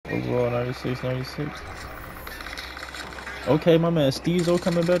96, 96. Okay, my man Steezo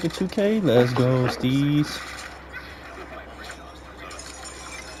coming back to 2K. Let's go, Steez.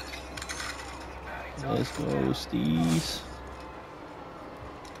 Let's go, Steez.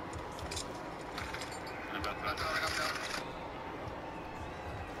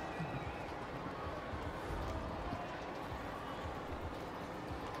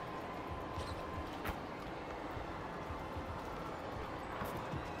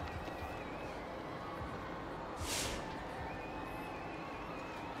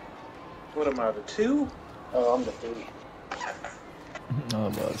 What am I, the 2? Oh, I'm the 3. I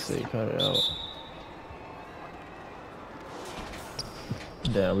was about to say, cut it out.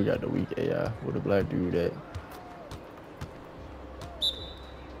 Damn, we got the weak AI. Where the black dude at?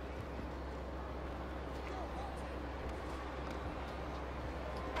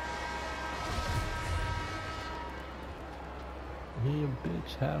 Yeah,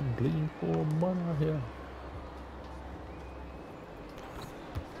 bitch, I'm bleeding for money here.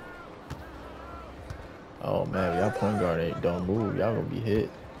 Oh man, y'all point guard ain't don't move. Y'all gonna be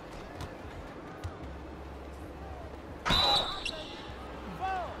hit.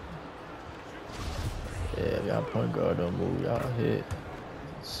 Yeah, y'all point guard don't move. Y'all hit.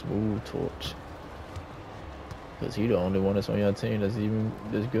 Smooth torch. Cause he the only one that's on your team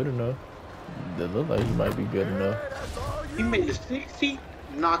that's good enough. That look like he might be good enough. He made the 60.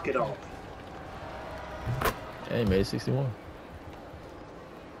 Knock it off. And he made 61.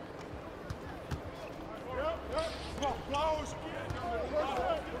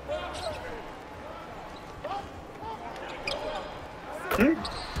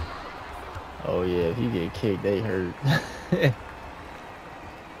 Oh yeah, if he get kicked, they hurt.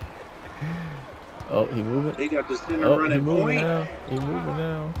 Oh, he moving. They got the center running he moving point. now. He moving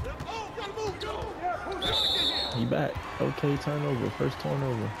now. He back. Okay, turnover. First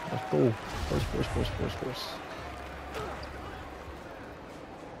turnover. Let's go. First.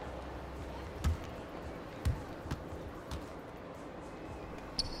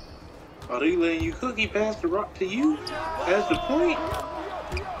 Are they letting you cookie pass the rock to you as the point?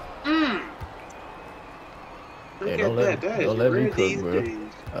 Hey, don't let me cook, bro.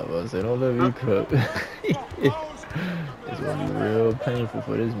 I was about to say, don't let me cook. It's gonna be real painful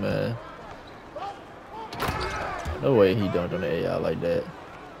for this man. No way he dunked on the AI like that.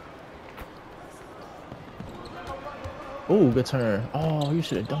 Ooh, good turn. Oh, you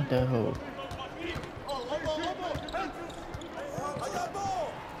should have dunked that hoe.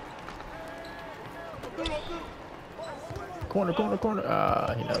 Corner.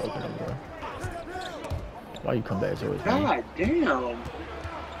 Ah, he not open anymore. Why you come back to his game? God damn.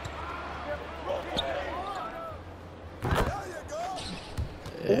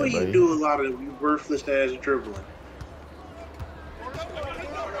 Yeah, Boy, you do a lot of worthless ass dribbling.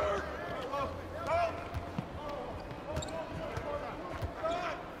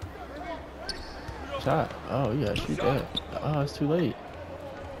 Shot. Oh, yeah, shoot that. Oh, it's too late.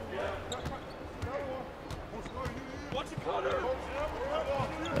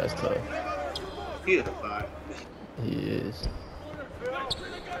 That's tough. He had a 5. He is.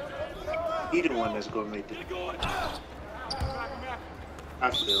 He the one that's gonna make it.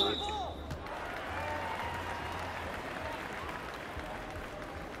 I feel it.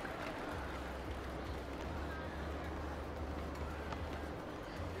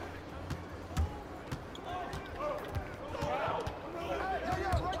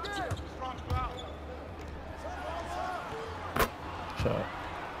 Shot.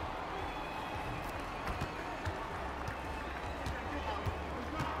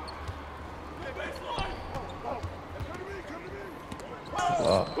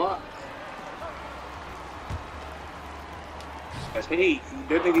 Wow. That's hate.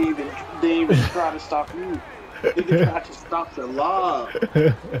 That nigga didn't even try to stop you. Nigga tried to stop the lob.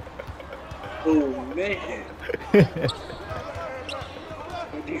 Oh man. That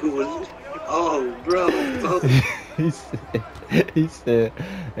nigga was. Oh, bro. he said,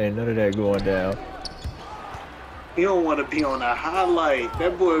 ain't none of that going down. He don't want to be on a highlight.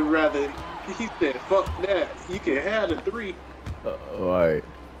 That boy rather. He said, "Fuck that. You can have the 3." Alright.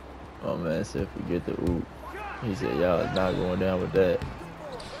 Oh man, said forget the oop. He said, y'all is not going down with that.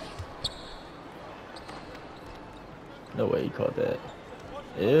 No way he caught that.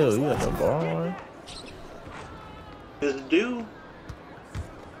 Ew, you got no ball on. This dude.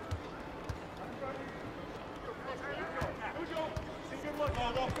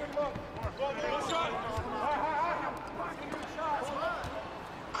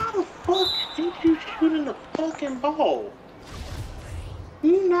 How the fuck did you shooting the fucking ball?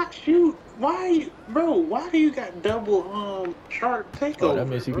 You not shoot? Why, bro? Why do you got double sharp takeover? Oh, that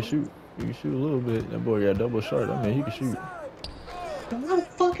means he can shoot. He can shoot a little bit. That boy got double shot. I mean, he can shoot. Why the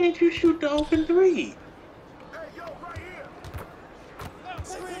fuck can't you shoot the open three?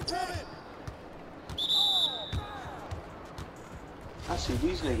 I see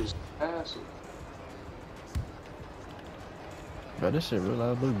these niggas passive. Bro, this shit really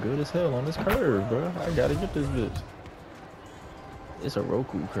look good as hell on this curve, bro. I gotta get this bitch. It's a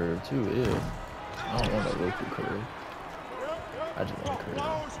Roku curve too, yeah. I don't want a Roku curve. I just want a curve.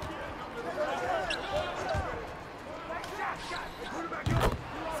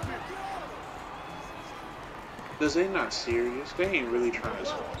 Cause they not serious. They ain't really trying to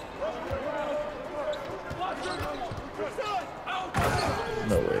score.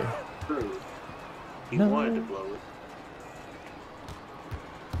 No way. True. He No. wanted to blow it.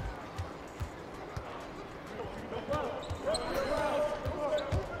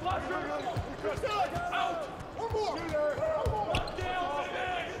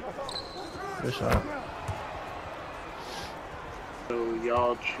 Good shot. So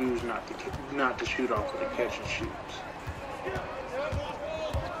y'all choose not to shoot off of the catch and shoots.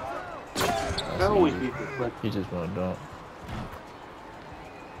 That always be the He just wanna dunk.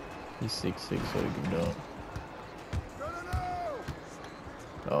 He's 6'6", so he can dunk.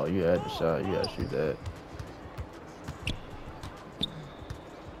 Oh, you had the shot. You gotta shoot that.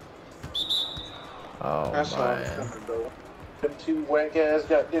 Oh, I saw it man. coming, though. Them two whack ass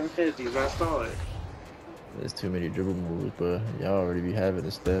got them 50s. I saw it. There's too many dribble moves, but y'all already be having a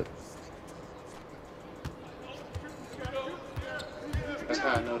step. That's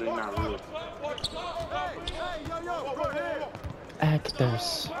how I know they're not real.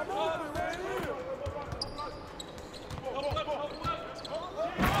 Actors.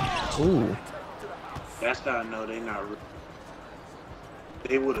 Ooh. That's how I know they not real.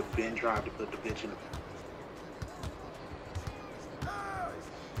 They would have been trying to put the bitch in the.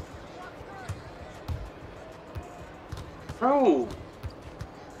 Bro.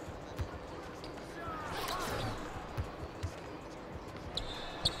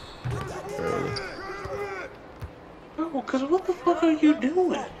 Early. Bro, cause what the fuck are you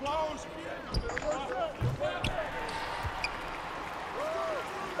doing?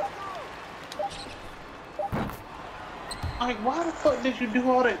 Like, why the fuck did you do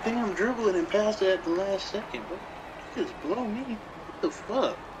all that damn dribbling and pass it at the last second, bro? You just blow me. What the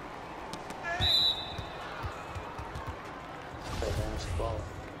fuck?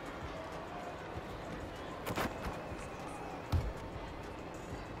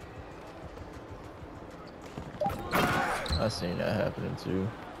 I seen that happening too.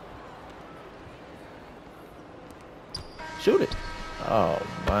 Shoot it. Oh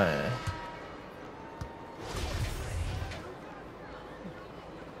man.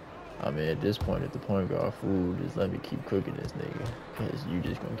 I mean, at this point, at the point guard fool, just let me keep cooking this nigga. Because you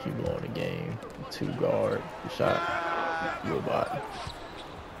just gonna keep blowing the game. 2 guard, shot, you a bot.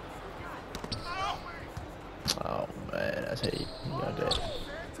 Oh man, that's hate. You got that.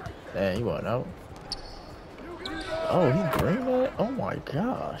 Damn, you want out? Oh, he green that? Oh my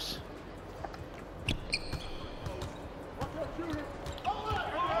gosh.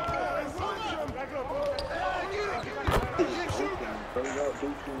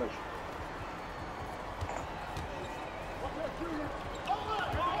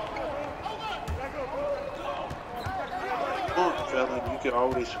 Fella, you can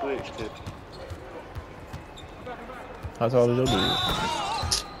always switch to. How tall is your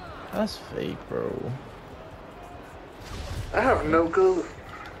dude? That's fake, bro. I have no clue.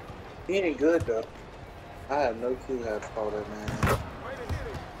 He ain't good though. I have no clue how to call that man.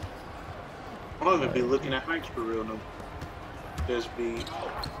 I don't even be looking at heights for real no. Just be.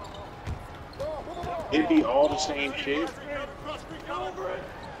 It'd be all the same shit.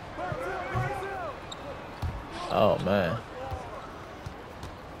 Oh man.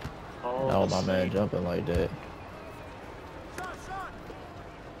 All No, the my man same. jumping like that.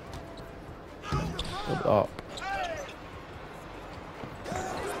 Good up.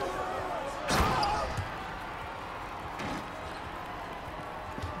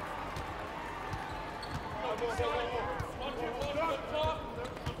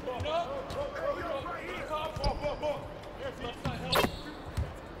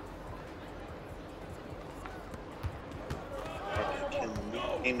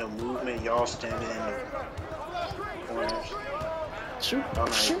 Ain't no movement, y'all standing in the corners. Shoot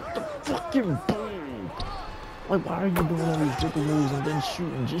the fucking ball. Like, why are you doing all these dribble moves and then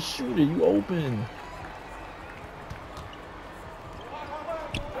shooting? Just shoot it, you open.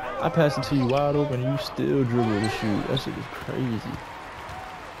 I pass it to you wide open and you still dribble to shoot. That shit is crazy.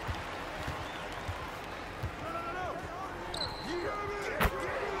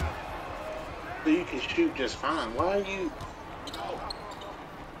 So you can shoot just fine. Why are you?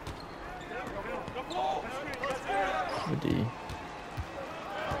 Good D.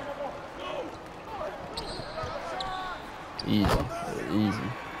 Easy. Easy.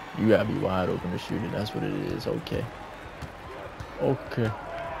 You gotta be wide open to shoot it. That's what it is. Okay. Okay.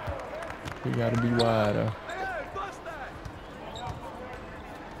 You gotta be wider.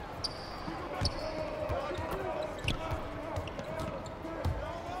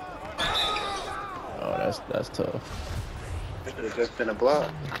 Oh, that's tough. It should have just been a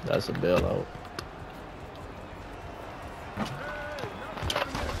block. That's a bailout.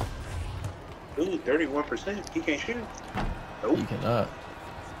 Ooh, 31%. He can't shoot. Nope. You cannot.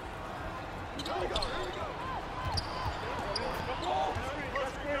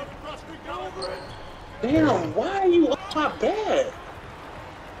 Damn, why are you up my bed?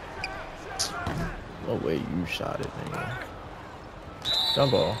 No way you shot it, man.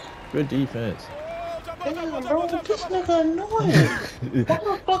 Jump ball. Good defense. Damn, bro, this nigga annoying. Why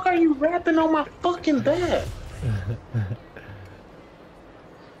the fuck are you rapping on my fucking bed?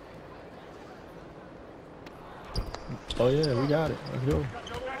 Oh yeah, we got it. Let's go.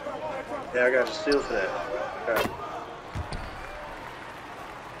 Yeah, I got a steal for that. Got it.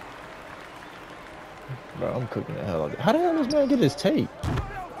 Bro, I'm cooking the hell out of it. How the hell does this man get his tape?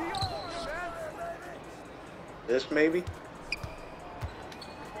 This maybe?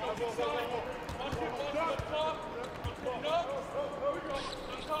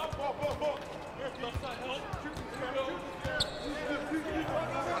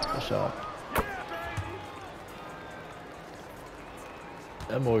 Good shot.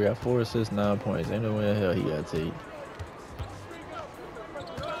 That boy got 4 assists, 9 points. Ain't no way in hell he got tape.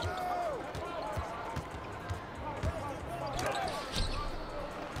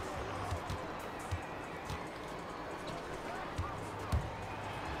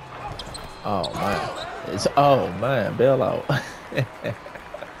 Oh man, bail out.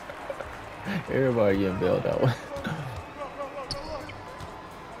 Everybody getting bailed out.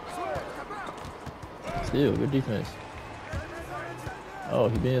 Still good defense. Oh,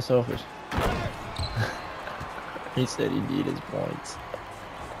 he being selfish. He said he need his points.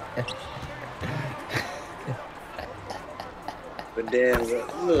 But damn,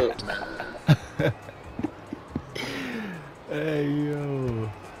 look, man. Hey yo.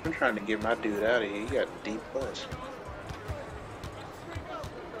 I'm trying to get my dude out of here. He got a D+.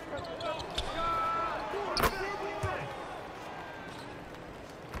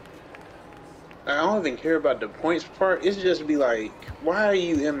 I don't even care about the points part. It's just be like, why are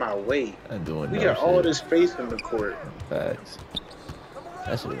you in my way? I'm doing We no got all shit. this space in the court. Facts.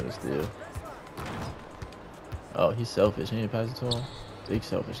 That should have been a steal. Oh, he's selfish. He ain't pass it to him. Big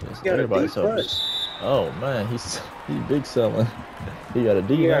selfishness. He got a Everybody's D+. selfish. Oh man, he's big selling. He got a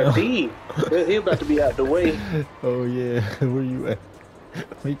D He got now. a D. He about to be out the way. Oh yeah, where you at?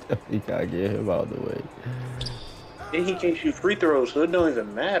 We definitely gotta get him out of the way. And he can't shoot free throws, so it don't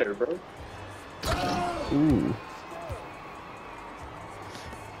even matter, bro. Ooh.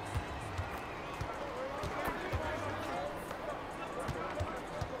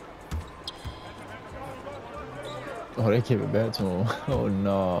 Oh, they gave it back to him. Oh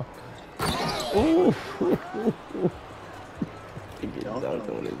no. Ooh. He gets dunked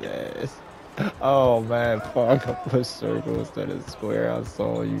on his ass. Oh man, fuck! I pushed circle instead of square. I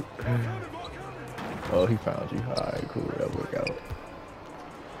saw you. Oh, he found you. Alright, cool. That worked out.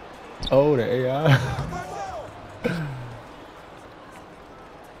 Oh, the AI.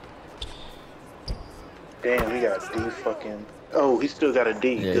 Damn, he got D fucking. Oh, he still got a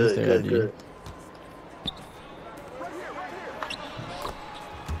D. Yeah, he Good, still good, got D. good.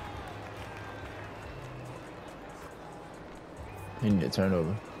 He need a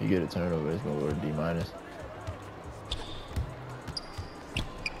turnover. You get a turnover, it's gonna go to D minus.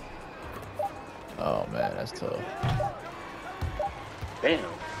 Oh man, that's tough. Damn.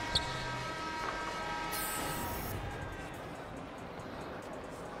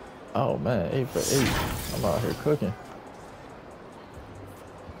 Oh man, 8 for 8. I'm out here cooking.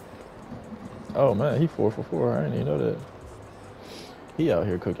 Oh man, he 4 for 4. I didn't even know that. He out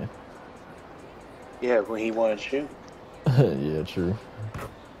here cooking. Yeah, when he wanted to shoot. Yeah, true.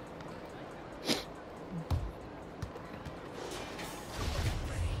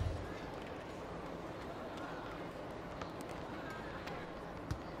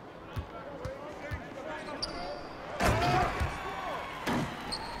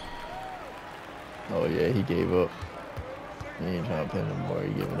 Oh yeah, he gave up. He ain't trying to play no more.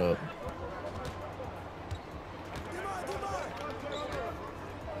 He giving up.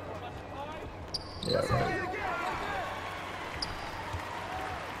 Yeah, right.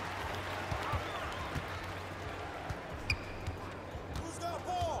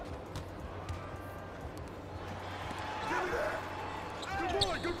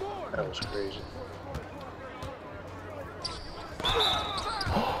 was crazy.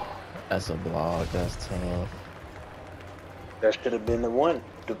 That's a block. That's tough. That should have been the one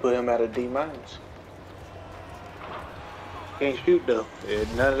to put him at a D-. Can't shoot though. Yeah,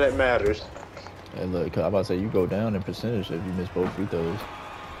 none of that matters. Hey, look, I'm about to say you go down in percentage if you miss both free throws.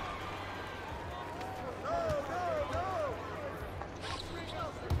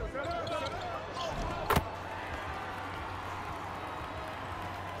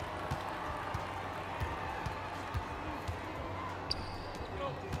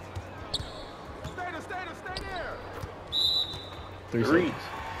 Three seconds.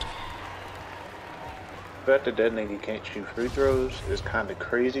 The fact that that nigga can't shoot free throws is kind of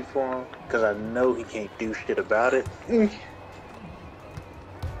crazy for him, because I know he can't do shit about it. Yo,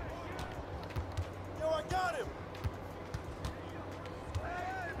 I got him.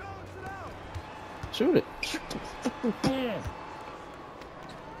 Shoot it.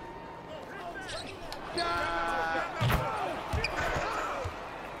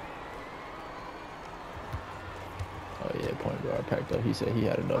 Oh yeah, point guard packed up. He said he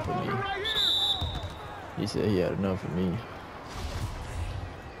had enough of me. He said he had enough of me.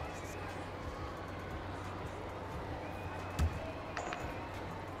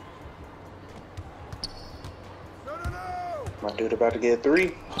 My dude about to get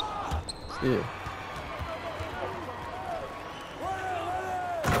 3. Still.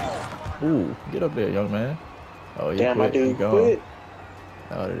 Ooh, get up there, young man. Oh, he Damn, my quit. He dude gone. quit.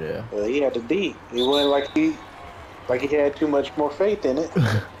 Out of there. Well, he had the D. It wasn't like he had too much more faith in it.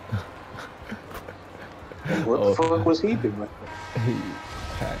 What the fuck was he doing? He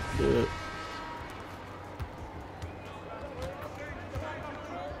packed it.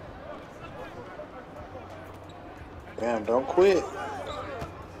 Damn, don't quit.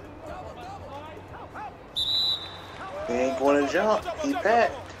 He ain't going to jump. He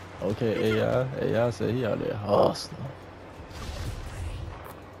packed. Okay, AI said he out there hustling.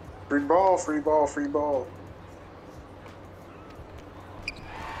 Free ball, free ball, free ball.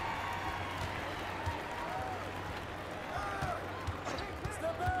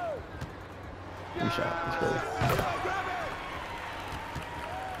 Free shot. Let's go.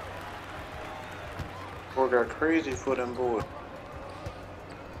 Boy got crazy for them boys.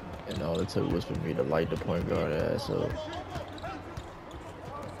 And all it took was for me to light the point guard ass up.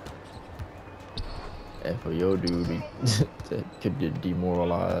 And for your dude to could get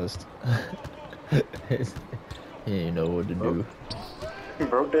demoralized. He didn't know what to do. He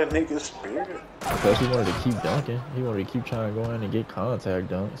broke that nigga's spirit. Because he wanted to keep dunking. He wanted to keep trying to go in and get contact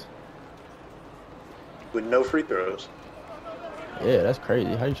dunks. With no free throws. Yeah, that's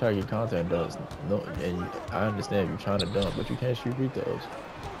crazy. How you try to get contact dunks? No, and I understand if you're trying to dunk, but you can't shoot free throws.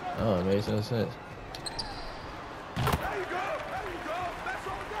 Oh, it makes no sense.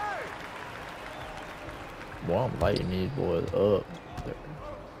 Boy, I'm lighting these boys up.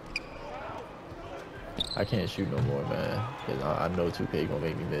 I can't shoot no more, man. Cause I know 2K gonna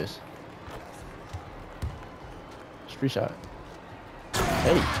make me miss. Free shot.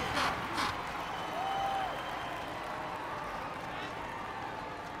 Hey.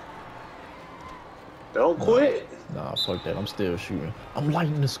 Don't quit. Nah, fuck that. I'm still shooting. I'm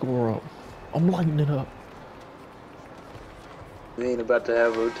lighting the score up. I'm lighting it up. We ain't about to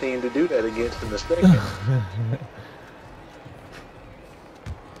have a routine to do that against in a second.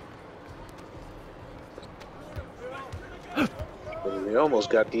 We almost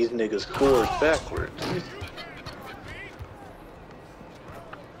got these niggas scores backwards.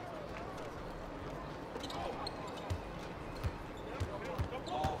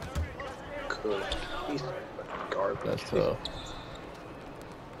 Cool. He's garbage. That's tough.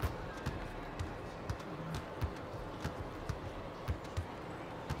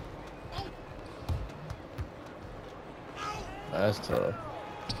 That's tough.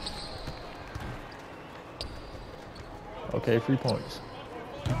 Okay, 3 points.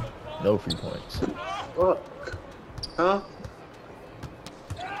 No 3 points. Fuck. Huh?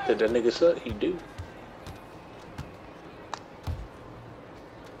 Did that nigga suck? He do.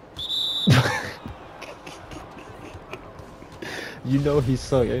 You know he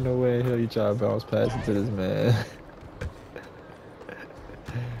suck. Ain't no way in hell you try to bounce past it to this man.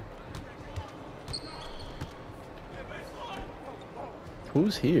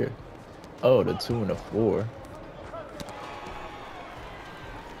 Who's here? Oh, the 2 and the 4.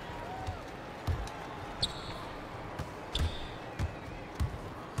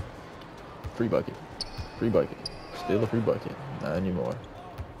 Free bucket. Free bucket. Still a free bucket. Not anymore.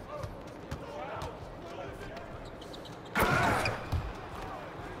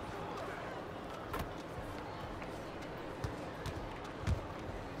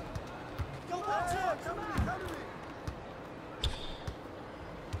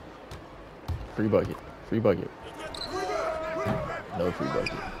 Free bucket. Free bucket. No free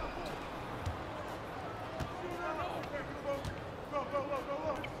bucket.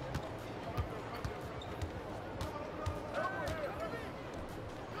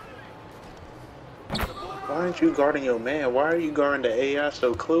 Why aren't you guarding your man? Why are you guarding the AI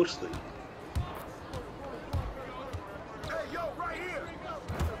so closely?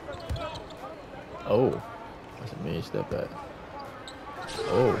 Oh. That's a mean step back.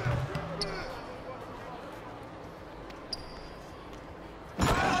 Oh.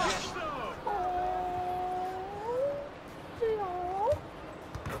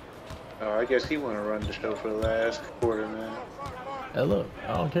 Oh, I guess he want to run the show for the last quarter, man. Hey, look.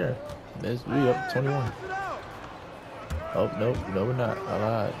 I don't care. We up 21. Oh, nope. No, we're not. I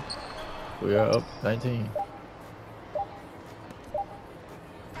lied. We are up 19.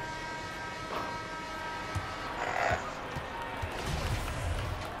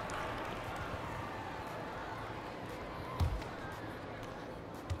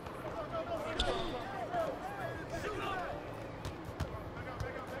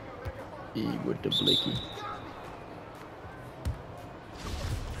 E with the blicky.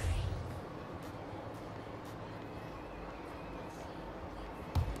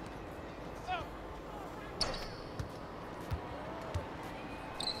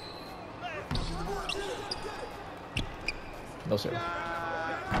 No, sir.